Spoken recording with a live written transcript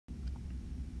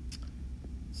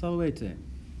Salvete.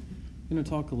 I'm going to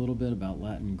talk a little bit about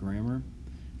Latin grammar.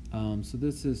 So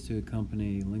this is to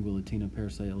accompany Lingua Latina per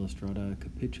se illustrata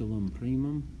Capitulum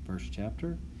Primum, first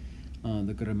chapter,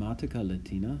 the Grammatica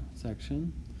Latina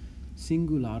section,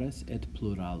 Singularis et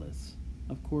Pluralis.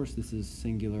 Of course, this is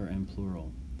singular and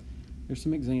plural. There's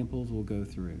some examples we'll go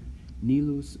through.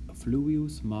 Nilus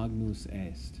fluvius magnus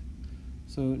est.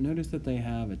 So notice that they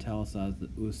have italicized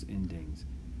the us endings.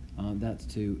 That's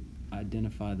to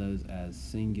identify those as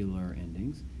singular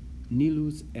endings.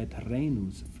 Nilus et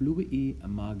renus fluvii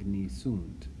magni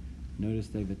sunt. Notice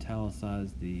they've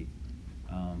italicized the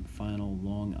final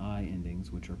long I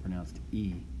endings, which are pronounced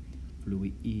E.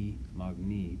 Fluvii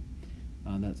magni.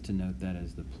 That's to note that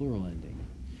as the plural ending.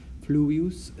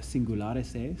 Fluvius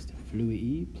singularis est,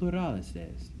 fluvii pluralis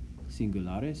est.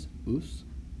 Singularis us,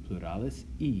 pluralis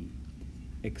E.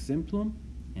 Exemplum,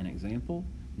 an example.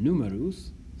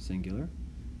 Numerus, singular.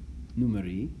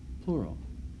 Numeri, plural.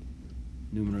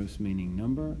 Numerus meaning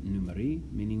number, numeri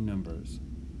meaning numbers.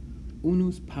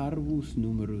 Unus parvus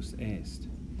numerus est.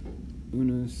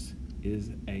 Unus is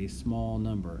a small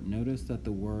number. Notice that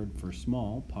the word for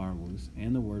small, parvus,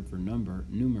 and the word for number,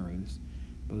 numerus,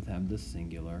 both have the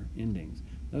singular endings.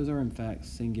 Those are in fact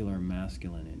singular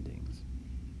masculine endings.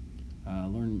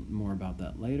 Learn more about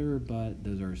that later, but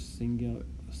those are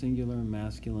singular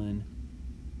masculine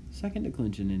second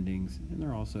declension endings, and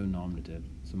they're also nominative.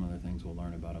 Some other things we'll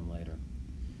learn about them later.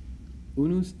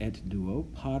 Unus et duo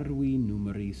parvi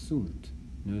numeri sunt.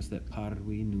 Notice that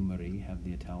parvi numeri have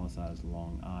the italicized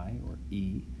long I, or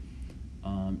E,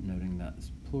 noting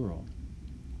that's plural.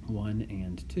 1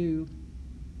 and 2,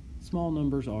 small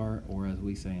numbers are, or as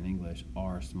we say in English,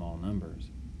 are small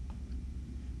numbers.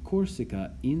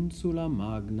 Corsica insula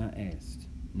magna est.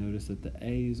 Notice that the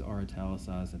A's are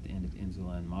italicized at the end of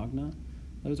insula and magna.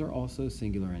 Those are also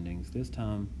singular endings, this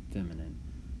time feminine.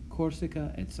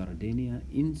 Corsica et Sardinia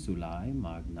insulae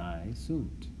magnae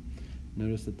sunt.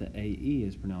 Notice that the AE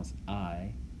is pronounced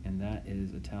I, and that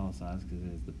is italicized because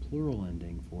it is the plural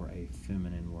ending for a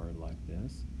feminine word like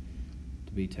this.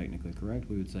 To be technically correct,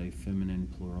 we would say feminine,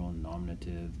 plural,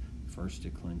 nominative, first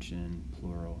declension,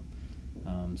 plural.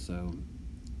 So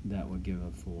that would give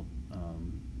a full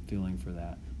feeling for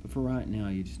that. But for right now,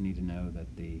 you just need to know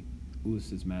that the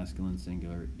us is masculine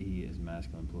singular, E is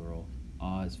masculine plural,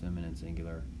 A is feminine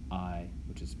singular, I,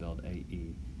 which is spelled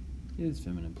A-E, is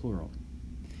feminine plural.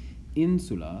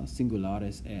 Insula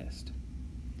singularis est.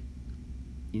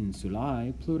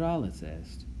 Insulae pluralis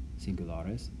est.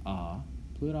 Singularis A,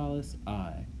 pluralis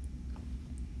I.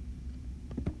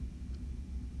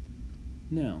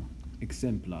 Now,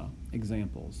 exempla,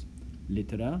 examples.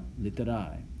 Littera,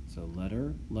 litterae, so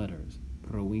letter, letters.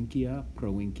 Provincia,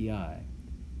 provinciae.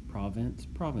 Province,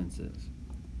 provinces.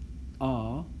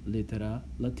 A littera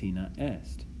Latina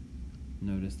est.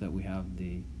 Notice that we have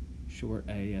the short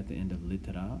A at the end of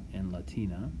littera and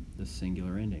Latina, the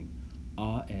singular ending.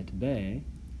 A et B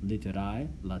litterae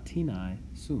Latinae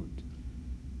sunt.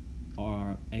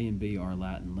 A and B are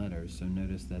Latin letters, so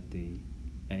notice that the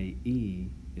AE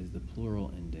is the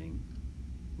plural ending.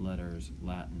 Letters,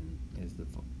 Latin, is the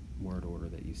word order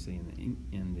that you see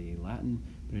in the Latin,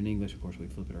 but in English, of course, we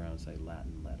flip it around and say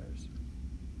Latin letters.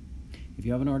 If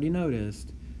you haven't already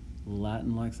noticed,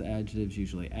 Latin likes the adjectives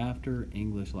usually after,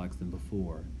 English likes them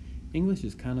before. English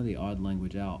is kind of the odd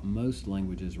language out. Most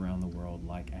languages around the world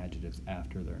like adjectives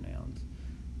after their nouns,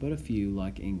 but a few,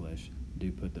 like English,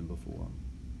 do put them before.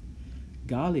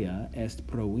 Gallia est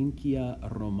provincia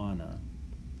Romana.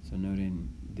 So noting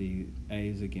the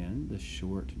A's again, the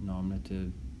short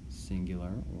nominative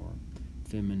singular or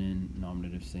feminine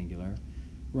nominative singular.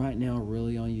 Right now,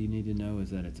 really all you need to know is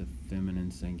that it's a feminine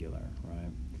singular,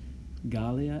 right?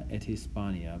 Gallia et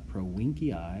Hispania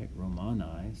provinciae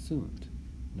Romanae sunt.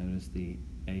 Notice the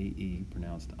AE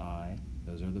pronounced I.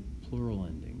 Those are the plural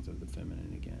endings of the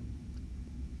feminine again.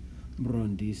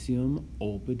 Brundisium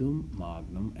oppidum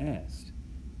magnum est.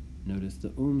 Notice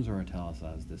the ums are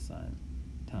italicized this time.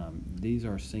 These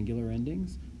are singular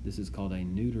endings. This is called a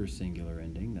neuter singular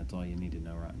ending. That's all you need to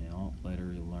know right now.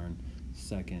 Later you'll learn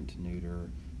second neuter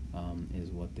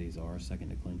is what these are, second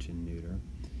declension neuter.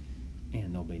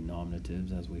 And they'll be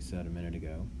nominatives, as we said a minute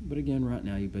ago. But again, right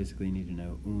now you basically need to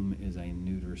know is a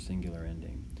neuter singular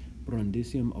ending.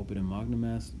 Brundisium oppidum magnum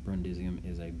est. Brundisium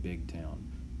is a big town.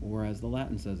 Or as the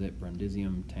Latin says it,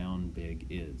 Brundisium, town big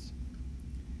is.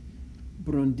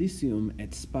 Brundisium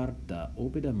et Sparta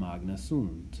oppida magna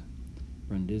sunt.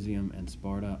 Brundisium and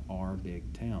Sparta are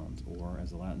big towns, or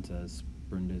as the Latin says,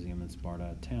 Brundisium and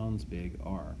Sparta, towns big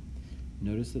are.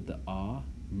 Notice that the a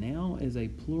now is a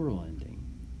plural ending.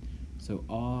 So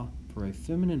a for a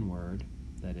feminine word,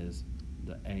 that is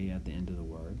the A at the end of the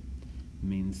word,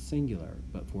 means singular,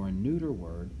 but for a neuter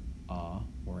word, a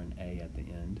or an A at the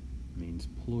end means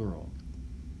plural.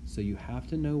 So you have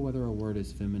to know whether a word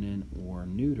is feminine or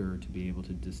neuter to be able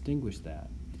to distinguish that.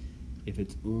 If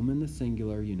it's in the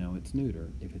singular, you know it's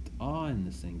neuter. If it's a in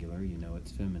the singular, you know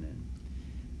it's feminine.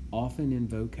 Often in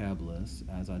vocab lists,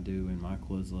 as I do in my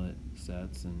Quizlet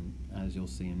sets, and as you'll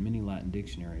see in many Latin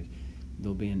dictionaries,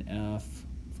 there'll be an F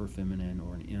for feminine,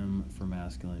 or an M for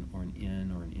masculine, or an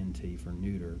N or an NT for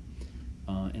neuter,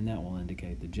 and that will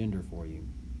indicate the gender for you.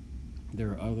 There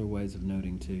are other ways of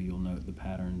noting too. You'll note the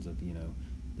patterns of,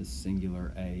 the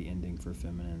singular A ending for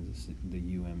feminine, the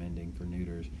UM ending for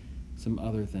neuters, some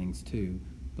other things too,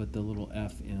 but the little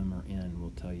F, M, or N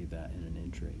will tell you that in an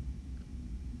entry.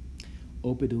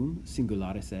 Oppidum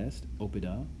singularis est,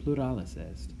 oppida pluralis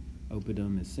est.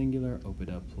 Oppidum is singular,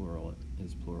 oppida plural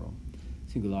is plural.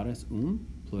 Singularis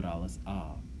pluralis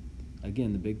a.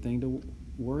 Again, the big thing to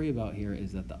worry about here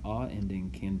is that the a ending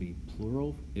can be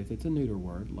plural if it's a neuter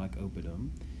word, like oppidum,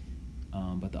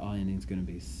 but the a ending is going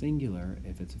to be singular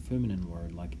if it's a feminine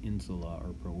word, like insula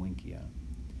or provincia.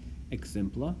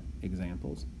 Exempla,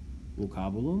 examples.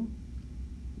 Vocabulum,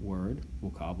 word.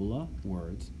 Vocabula,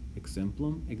 words.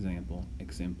 Exemplum, example.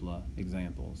 Exempla,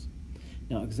 examples.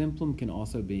 Now, exemplum can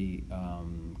also be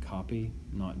copy,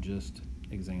 not just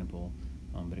example,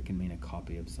 but it can mean a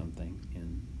copy of something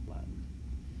in Latin.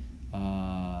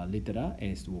 Littera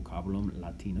est vocabulum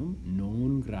Latinum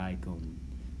non Graecum.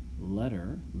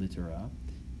 Letter, littera,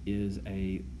 is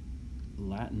a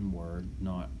Latin word,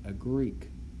 not a Greek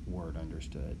word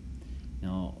understood.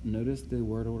 Now, notice the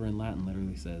word order in Latin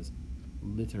literally says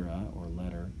littera, or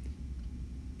letter,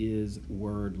 is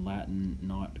word Latin,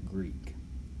 not Greek.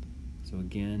 So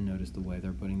again, notice the way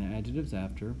they're putting the adjectives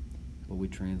after, but we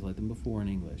translate them before in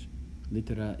English.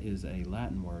 Littera is a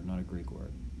Latin word, not a Greek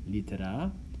word.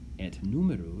 Littera et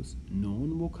numerus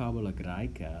non vocabula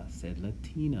Graeca sed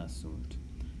Latina sunt.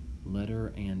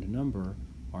 Letter and number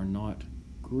are not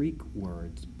Greek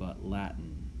words, but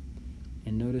Latin.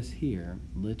 And notice here,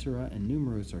 littera and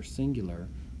numerus are singular,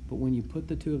 but when you put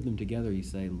the two of them together, you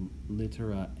say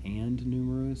littera and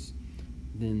numerus,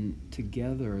 then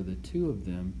together the two of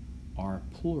them are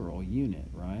a plural unit,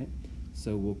 right?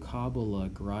 So vocabula,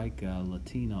 Graeca,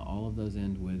 Latina, all of those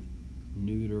end with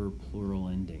neuter plural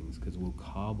endings, because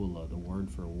vocabula, the word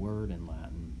for word in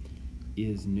Latin,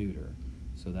 is neuter.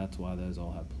 So that's why those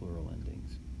all have plural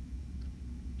endings.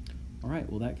 All right,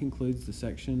 well, that concludes the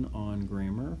section on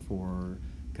grammar for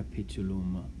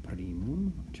Capitulum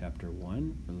Primum, Chapter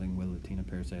 1 for Lingua Latina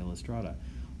per se illustrata.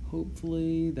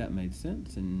 Hopefully that made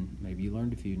sense and maybe you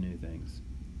learned a few new things.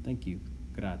 Thank you.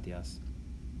 Gratias.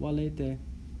 Valete.